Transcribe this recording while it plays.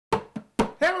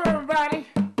Hello everybody,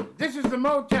 this is the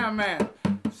Motown Man.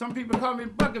 Some people call me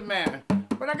Bucket Man,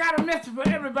 but I got a message for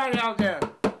everybody out there.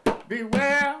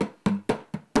 Beware,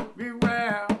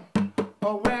 beware,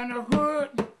 of wearing the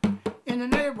hood in the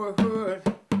neighborhood,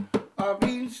 of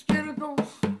eating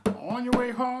Skittles on your way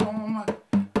home.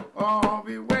 Oh,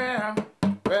 beware,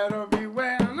 better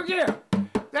beware. Look here,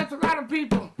 that's a lot of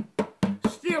people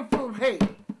still full of hate,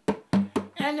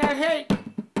 and that hate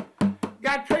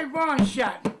got Trayvon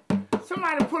shot.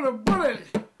 Somebody put a bullet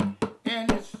in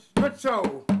his good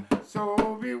soul.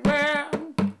 So beware,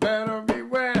 better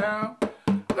beware.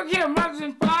 Look here, mothers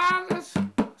and fathers,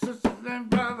 sisters and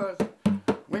brothers.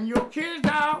 When your kids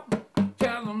out,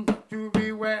 tell them to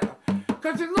beware.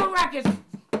 Cause it look like it's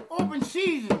open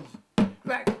seasons,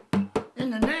 like in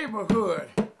the neighborhood,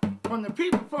 from the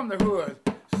people from the hood.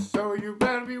 So you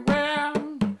better beware,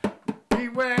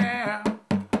 beware,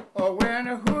 of wearing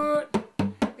a hood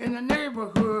in the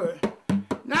neighborhood.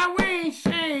 Now we ain't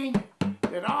saying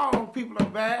that all people are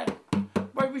bad,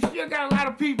 but we still got a lot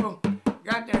of people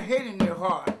got their hate in their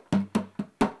heart.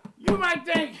 You might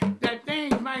think that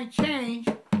things might change,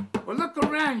 but look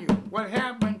around you. What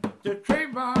happened to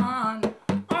Trayvon?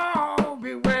 Oh,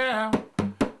 beware,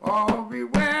 of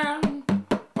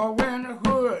wearing a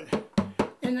hood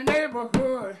in the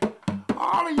neighborhood.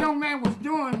 All the young man was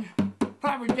doing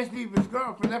probably just leave his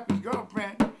girlfriend, left his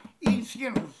girlfriend eating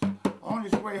Skittles on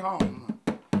his way home.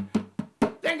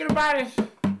 Thinking about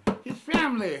his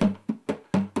family,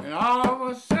 and all of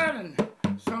a sudden,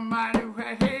 somebody who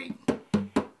had hate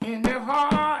in their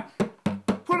heart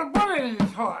put a bullet in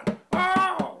his heart.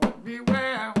 Oh,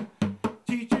 beware,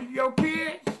 teaching your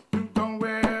kids to don't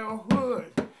wear a hood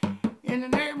in the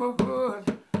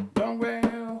neighborhood. Don't wear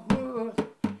a hood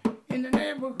in the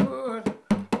neighborhood.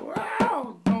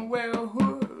 Wow, don't wear a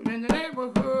hood in the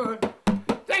neighborhood.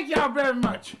 Thank y'all very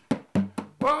much.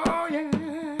 Oh, yeah.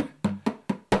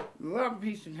 Love,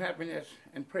 peace, and happiness,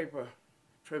 and pray for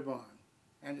Trayvon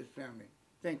and his family.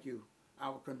 Thank you.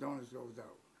 Our condolences goes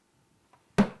out.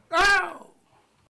 Oh!